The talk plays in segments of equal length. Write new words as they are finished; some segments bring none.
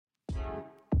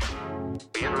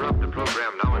We interrupt the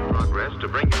program now in progress to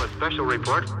bring you a special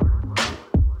report.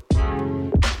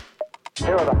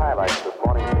 Here are the highlights this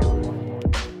morning's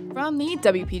news. From the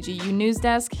WPGU News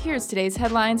Desk, here's today's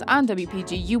headlines on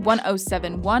WPGU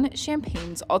 1071,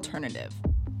 Champaign's Alternative.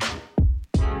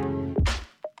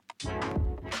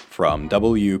 From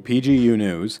WPGU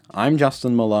News, I'm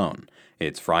Justin Malone.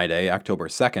 It's Friday, October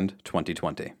 2nd,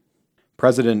 2020.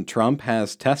 President Trump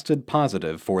has tested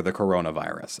positive for the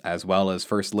coronavirus, as well as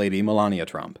First Lady Melania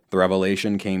Trump. The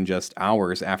revelation came just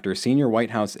hours after senior White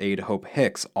House aide Hope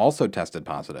Hicks also tested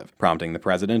positive, prompting the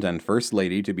president and First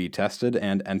Lady to be tested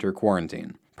and enter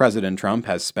quarantine. President Trump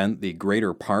has spent the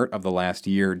greater part of the last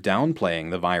year downplaying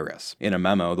the virus. In a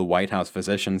memo, the White House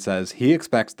physician says he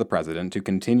expects the president to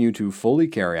continue to fully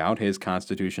carry out his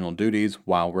constitutional duties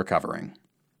while recovering.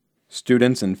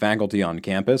 Students and faculty on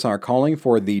campus are calling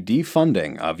for the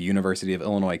defunding of University of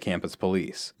Illinois campus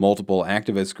police. Multiple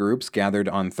activist groups gathered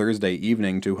on Thursday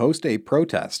evening to host a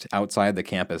protest outside the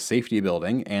campus safety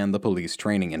building and the Police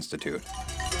Training Institute.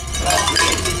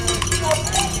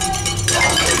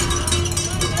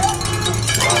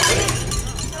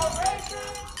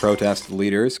 Protest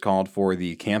leaders called for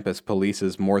the campus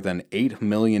police's more than $8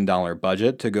 million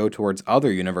budget to go towards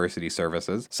other university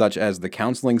services, such as the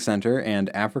Counseling Center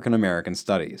and African American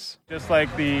Studies. Just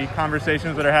like the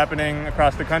conversations that are happening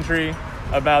across the country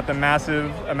about the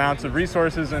massive amounts of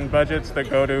resources and budgets that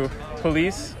go to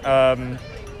police,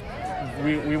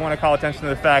 we want to call attention to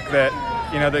the fact that,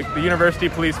 the university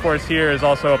police force here is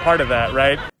also a part of that,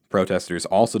 right? Protesters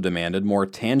also demanded more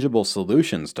tangible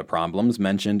solutions to problems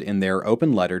mentioned in their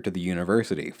open letter to the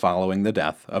university following the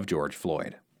death of George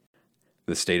Floyd.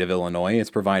 The state of Illinois is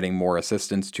providing more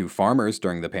assistance to farmers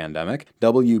during the pandemic.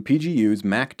 WPGU's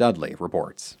Mac Dudley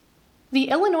reports. The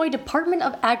Illinois Department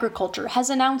of Agriculture has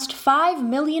announced $5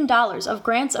 million of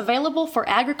grants available for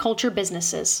agriculture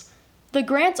businesses. The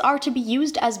grants are to be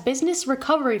used as business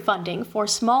recovery funding for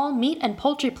small meat and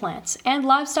poultry plants and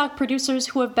livestock producers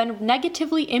who have been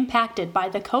negatively impacted by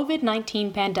the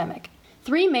COVID-19 pandemic.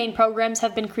 3 main programs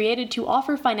have been created to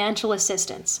offer financial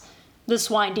assistance. The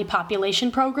Swine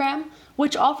Depopulation Program,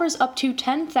 which offers up to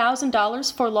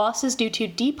 $10,000 for losses due to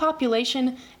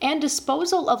depopulation and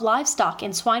disposal of livestock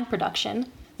in swine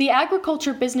production. The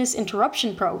Agriculture Business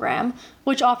Interruption Program,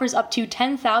 which offers up to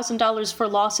 $10,000 for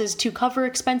losses to cover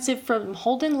expenses from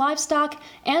Holden livestock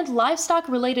and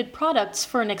livestock-related products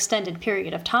for an extended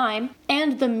period of time,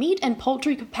 and the Meat and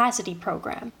Poultry Capacity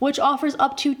Program, which offers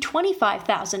up to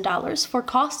 $25,000 for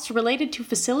costs related to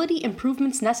facility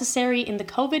improvements necessary in the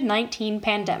COVID-19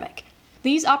 pandemic.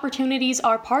 These opportunities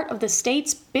are part of the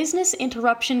state's Business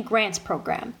Interruption Grants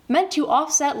Program, meant to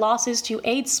offset losses to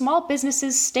aid small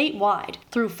businesses statewide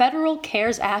through federal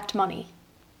CARES Act money.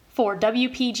 For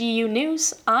WPGU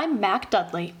News, I'm Mac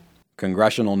Dudley.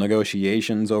 Congressional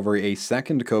negotiations over a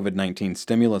second COVID-19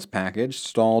 stimulus package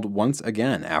stalled once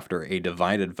again after a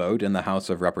divided vote in the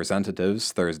House of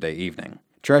Representatives Thursday evening.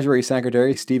 Treasury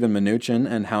Secretary Steven Mnuchin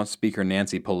and House Speaker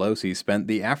Nancy Pelosi spent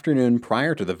the afternoon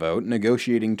prior to the vote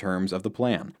negotiating terms of the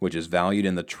plan, which is valued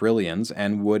in the trillions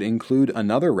and would include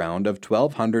another round of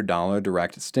 $1,200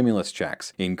 direct stimulus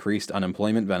checks, increased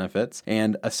unemployment benefits,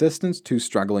 and assistance to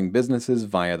struggling businesses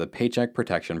via the Paycheck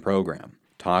Protection Program.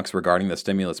 Talks regarding the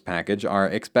stimulus package are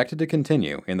expected to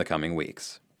continue in the coming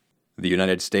weeks. The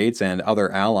United States and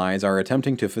other allies are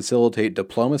attempting to facilitate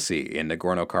diplomacy in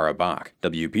Nagorno-Karabakh.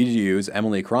 WPGU's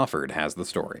Emily Crawford has the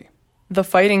story. The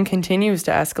fighting continues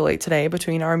to escalate today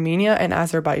between Armenia and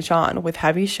Azerbaijan with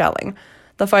heavy shelling.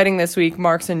 The fighting this week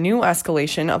marks a new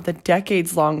escalation of the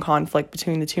decades-long conflict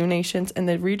between the two nations in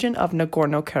the region of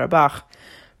Nagorno-Karabakh.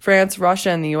 France, Russia,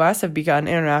 and the U.S. have begun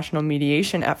international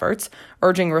mediation efforts,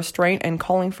 urging restraint and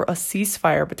calling for a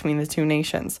ceasefire between the two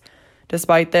nations.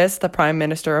 Despite this, the Prime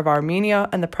Minister of Armenia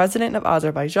and the President of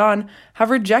Azerbaijan have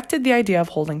rejected the idea of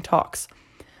holding talks.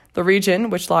 The region,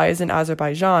 which lies in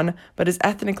Azerbaijan but is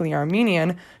ethnically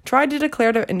Armenian, tried to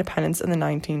declare their independence in the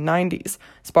 1990s,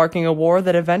 sparking a war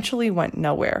that eventually went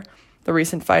nowhere. The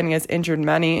recent fighting has injured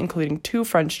many, including 2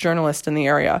 French journalists in the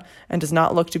area, and does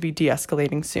not look to be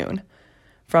de-escalating soon.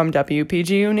 From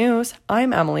WPGU News,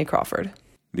 I'm Emily Crawford.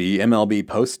 The MLB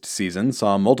postseason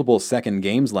saw multiple second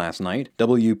games last night.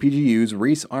 WPGU's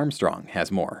Reese Armstrong has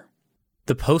more.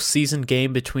 The postseason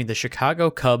game between the Chicago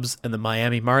Cubs and the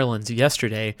Miami Marlins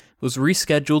yesterday was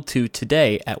rescheduled to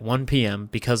today at 1 p.m.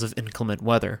 because of inclement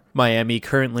weather. Miami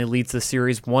currently leads the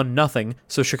series 1-0,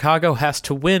 so Chicago has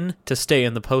to win to stay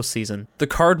in the postseason. The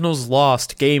Cardinals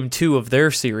lost Game 2 of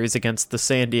their series against the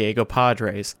San Diego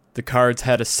Padres. The Cards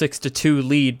had a 6-2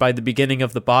 lead by the beginning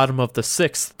of the bottom of the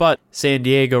 6th, but San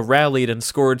Diego rallied and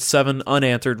scored 7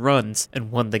 unanswered runs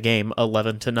and won the game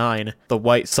 11-9. The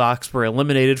White Sox were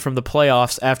eliminated from the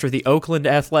playoffs after the Oakland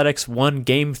Athletics won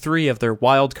Game 3 of their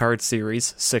wild card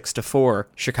series 6-4.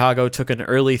 Chicago took an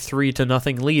early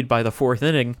 3-0 lead by the 4th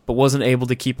inning, but wasn't able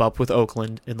to keep up with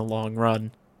Oakland in the long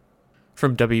run.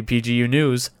 From WPGU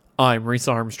News, I'm Reese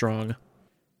Armstrong.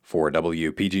 For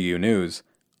WPGU News,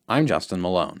 I'm Justin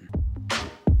Malone.